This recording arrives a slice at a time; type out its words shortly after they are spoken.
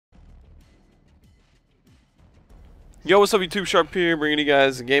Yo, what's up, YouTube? Sharp here, bringing you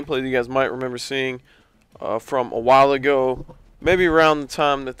guys a gameplay that you guys might remember seeing from a while ago, maybe around the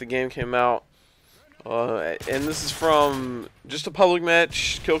time that the game came out. And this is from just a public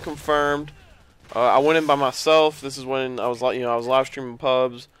match, kill confirmed. I went in by myself. This is when I was I was live streaming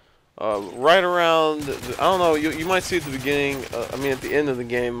pubs. Right around, I don't know. You might see at the beginning. I mean, at the end of the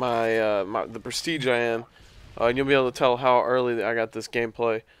game, the prestige I am, and you'll be able to tell how early I got this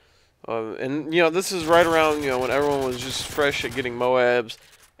gameplay. And this is right around when everyone was just fresh at getting MOABs,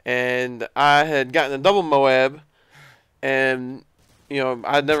 and I had gotten a double MOAB, and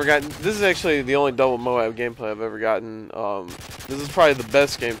I'd never gotten. This is actually the only double MOAB gameplay I've ever gotten. This is probably the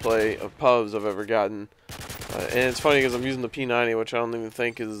best gameplay of pubs I've ever gotten, and it's funny because I'm using the P90, which I don't even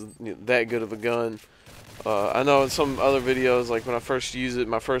think is that good of a gun. I know in some other videos, like when I first used it,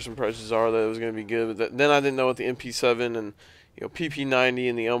 my first impressions are that it was going to be good, but then I didn't know what the MP7 and PP90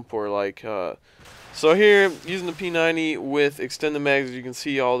 and the ump were like. So here, using the P90 with extended mags, as you can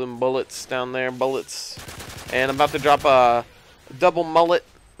see all them bullets down there, and I'm about to drop a double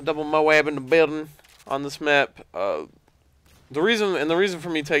MOAB in the building on this map. The reason for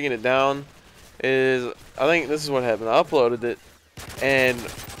me taking it down is I think this is what happened. I uploaded it, and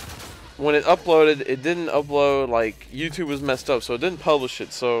when it uploaded, it didn't upload, like YouTube was messed up, so it didn't publish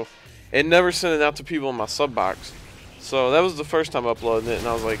it, so it never sent it out to people in my sub box. So that was the first time uploading it, and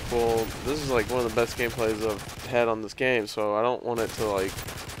I was like, well, this is like one of the best gameplays I've had on this game, so I don't want it to like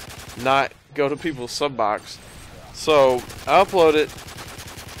not go to people's sub box. So I upload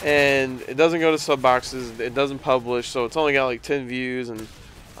it, and it doesn't go to sub boxes, it doesn't publish, so it's only got like 10 views and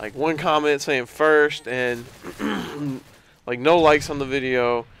like one comment saying first, and like no likes on the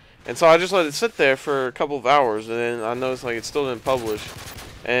video. And so I just let it sit there for a couple of hours, and then I noticed like it still didn't publish.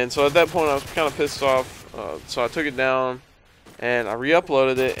 And so at that point I was kind of pissed off. So I took it down and I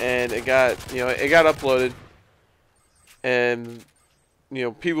re-uploaded it, and it got uploaded, and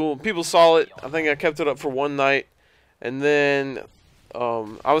people saw it. I think I kept it up for one night, and then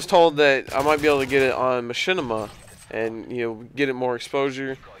I was told that I might be able to get it on Machinima and get it more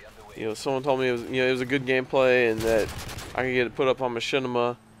exposure. Someone told me it was a good gameplay and that I could get it put up on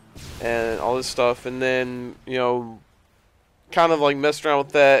Machinima and all this stuff, and then kind of like messed around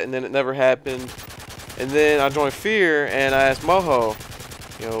with that, and then it never happened. And then I joined Fear, and I asked Moho,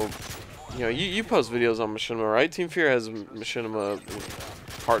 you post videos on Machinima, right? Team Fear has a Machinima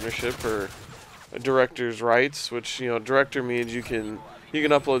partnership or a director's rights, which director means you can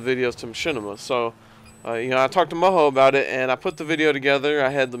upload videos to Machinima. So I talked to Moho about it, and I put the video together. I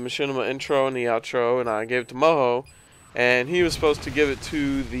had the Machinima intro and the outro, and I gave it to Moho, and he was supposed to give it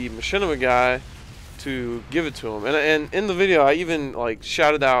to the Machinima guy to give it to him. And in the video, I even like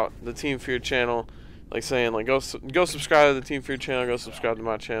shouted out the Team Fear channel, like saying like go subscribe to the Team Fear channel, go subscribe to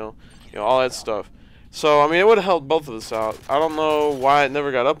my channel, all that stuff. So I mean, it would have helped both of us out. I don't know why it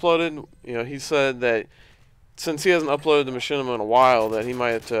never got uploaded. He said that since he hasn't uploaded the Machinima in a while, that he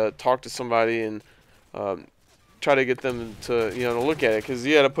might have to talk to somebody and try to get them to to look at it, because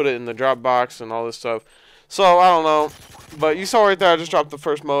he had to put it in the Dropbox and all this stuff. So I don't know, but you saw right there, I just dropped the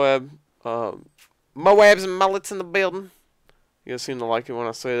first MOAB. MOABs and mullets in the building. You guys seem to like it when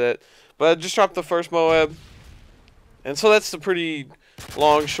I say that. But I just dropped the first MOAB. And so that's the pretty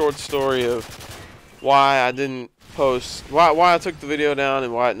long, short story of why I didn't post, why I took the video down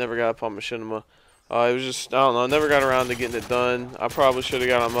and why it never got up on Machinima. It was just, I don't know, I never got around to getting it done. I probably should have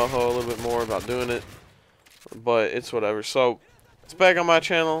got on Moho a little bit more about doing it. But it's whatever. So it's back on my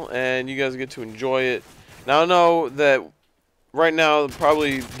channel, and you guys get to enjoy it. Now I know that right now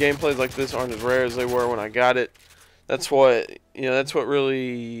probably gameplays like this aren't as rare as they were when I got it. That's what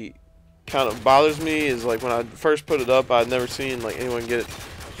really kind of bothers me, is like when I first put it up, I'd never seen like anyone get it.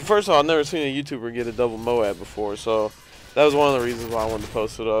 First of all, I'd never seen a YouTuber get a double MOAB before, so that was one of the reasons why I wanted to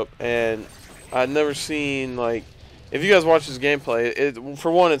post it up. And I'd never seen, like, if you guys watch this gameplay,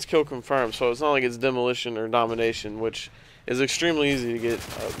 for one, it's kill confirmed, so it's not like it's demolition or domination, which is extremely easy to get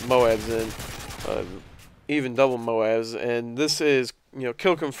MOABs in, even double MOABs. And this is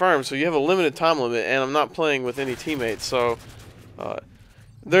kill confirmed, so you have a limited time limit, and I'm not playing with any teammates, so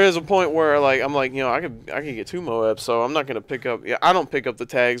there is a point where I'm like I could get 2 MOABs, so I'm not gonna pick up. I don't pick up the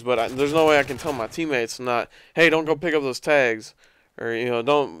tags, but there's no way I can tell my teammates not, hey, don't go pick up those tags, or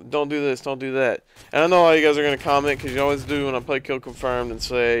don't do this, don't do that. And I know all you guys are gonna comment, because you always do when I play kill confirmed, and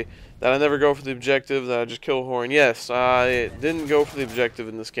say that I never go for the objective, that I just kill whore. And yes, I didn't go for the objective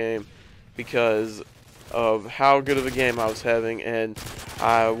in this game because of how good of a game I was having, and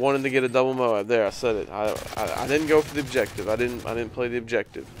I wanted to get a double MOAB. There, I said it. I didn't go for the objective. I didn't play the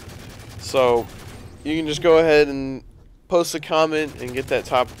objective. So you can just go ahead and post a comment and get that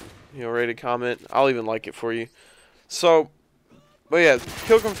top rated comment. I'll even like it for you. So, but yeah,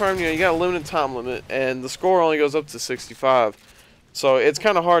 kill confirmed. You got a limited time limit, and the score only goes up to 65. So it's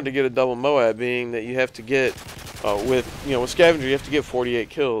kind of hard to get a double MOAB, being that you have to get with scavenger you have to get 48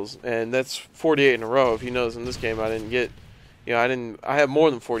 kills, and that's 48 in a row. If you notice in this game, I didn't get, I had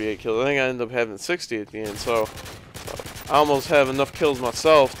more than 48 kills. I think I ended up having 60 at the end. So I almost have enough kills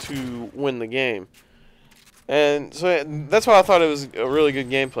myself to win the game. And so that's why I thought it was a really good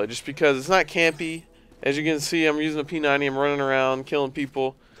gameplay, just because it's not campy. As you can see, I'm using a P90. I'm running around killing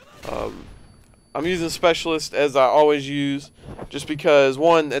people. I'm using Specialist as I always use, just because,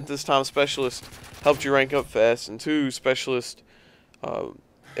 one, at this time, Specialist helped you rank up fast, and two, Specialist,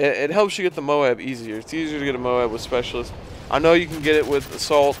 it helps you get the MOAB easier. It's easier to get a MOAB with Specialist. I know you can get it with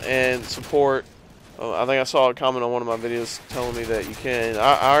Assault and Support. I think I saw a comment on one of my videos telling me that you can.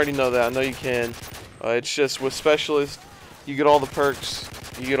 I already know that. I know you can. It's just with Specialist, you get all the perks.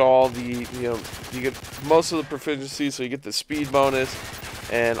 You get all the, you get most of the proficiency, so you get the speed bonus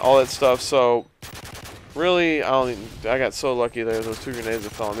and all that stuff. So really, I got so lucky there. Those two grenades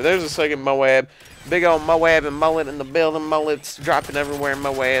that fell on me. There's a second MOAB. Big old MOAB and mullet in the building. Mullets dropping everywhere in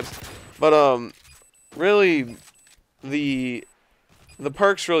MOABs. But really, the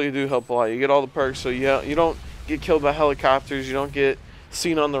perks really do help a lot. You get all the perks, so you don't get killed by helicopters. You don't get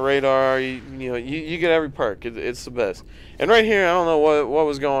seen on the radar. You get every perk. It's the best. And right here, I don't know what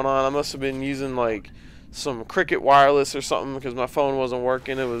was going on. I must have been using like some Cricket wireless or something, because my phone wasn't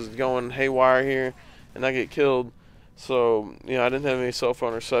working. It was going haywire here, and I get killed. So I didn't have any cell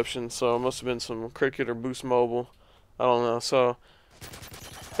phone reception. So it must have been some Cricket or Boost Mobile. I don't know. So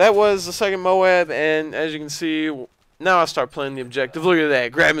that was the second MOAB, and as you can see, now I start playing the objective. Look at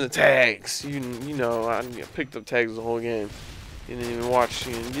that, grabbing the tags. You know, I picked up tags the whole game. You didn't even watch.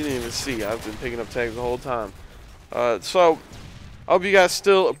 You didn't even see. I've been picking up tags the whole time. So I hope you guys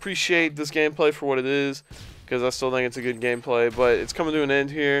still appreciate this gameplay for what it is, because I still think it's a good gameplay. But it's coming to an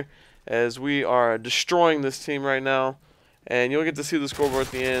end here, as we are destroying this team right now, and you'll get to see the scoreboard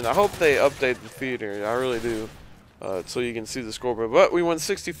at the end. I hope they update the theater. I really do, so you can see the scoreboard. But we won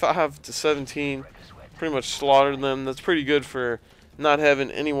 65-17. Pretty much slaughtered them. That's pretty good for not having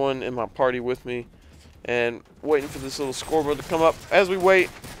anyone in my party with me. And waiting for this little scoreboard to come up. As we wait,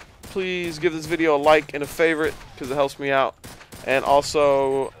 please give this video a like and a favorite, because it helps me out. And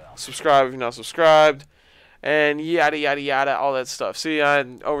also subscribe if you're not subscribed. And yada yada yada, all that stuff. See, I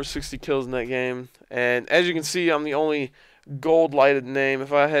had over 60 kills in that game. And as you can see, I'm the only gold lighted name.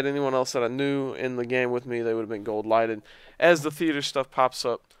 If I had anyone else that I knew in the game with me, they would have been gold lighted. As the theater stuff pops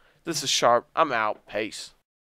up, this is Sharp. I'm out. Peace.